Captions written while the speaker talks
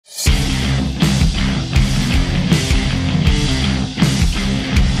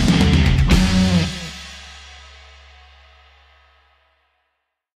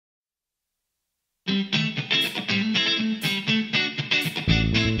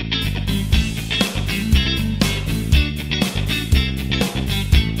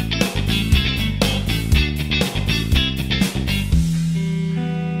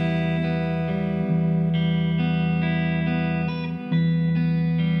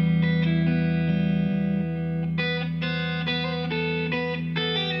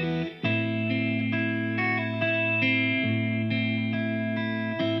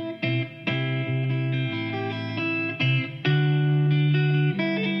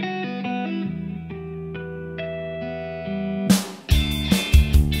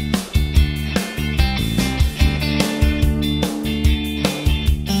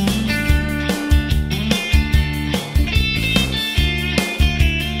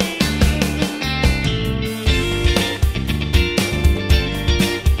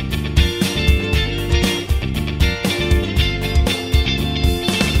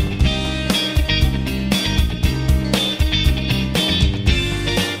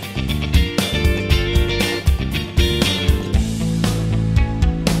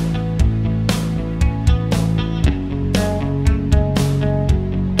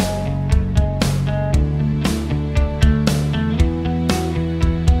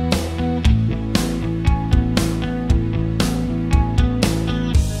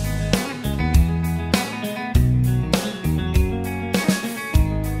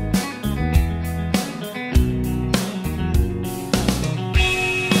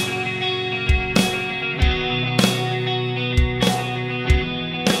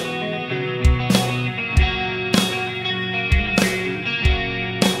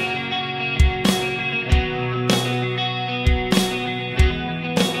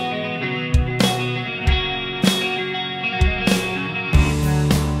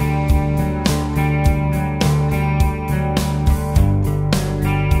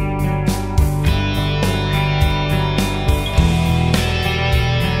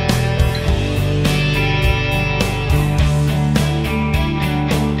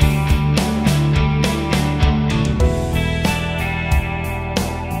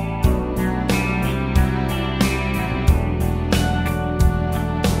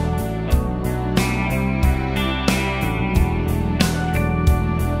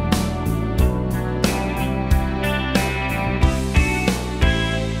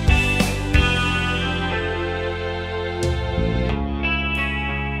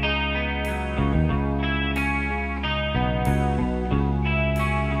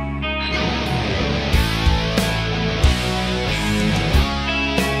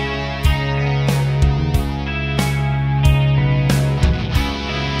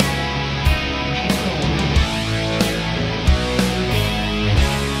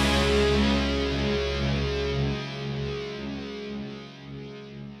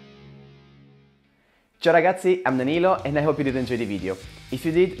Ciao ragazzi, I'm Danilo and I hope you did enjoy the video. If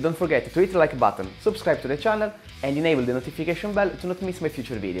you did, don't forget to hit the like button, subscribe to the channel and enable the notification bell to not miss my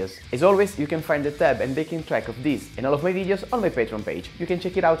future videos. As always, you can find the tab and backing track of this and all of my videos on my Patreon page. You can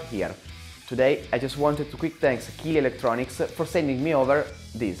check it out here. Today, I just wanted to quick thanks Keeley Electronics for sending me over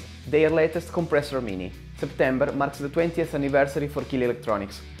this, their latest Compressor Mini. September marks the 20th anniversary for Keeley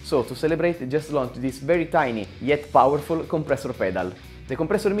Electronics, so to celebrate they just launched this very tiny yet powerful compressor pedal. The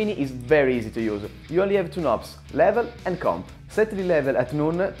Compressor Mini is very easy to use. You only have two knobs, level and comp. Set the level at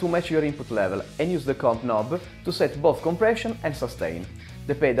noon to match your input level and use the comp knob to set both compression and sustain.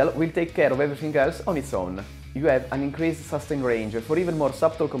 The pedal will take care of everything else on its own. You have an increased sustain range for even more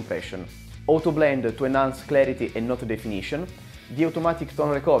subtle compression, auto blend to enhance clarity and note definition, the automatic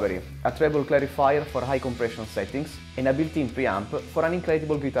tone recovery, a treble clarifier for high compression settings, and a built-in preamp for an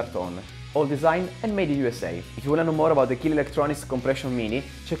incredible guitar tone. All designed and made in USA. If you want to know more about the Keeley Electronics Compression Mini,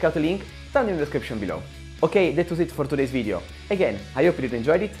 check out the link down in the description below. Okay, that was it for today's video. Again, I hope you did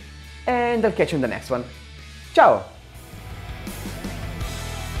enjoy it, and I'll catch you in the next one. Ciao!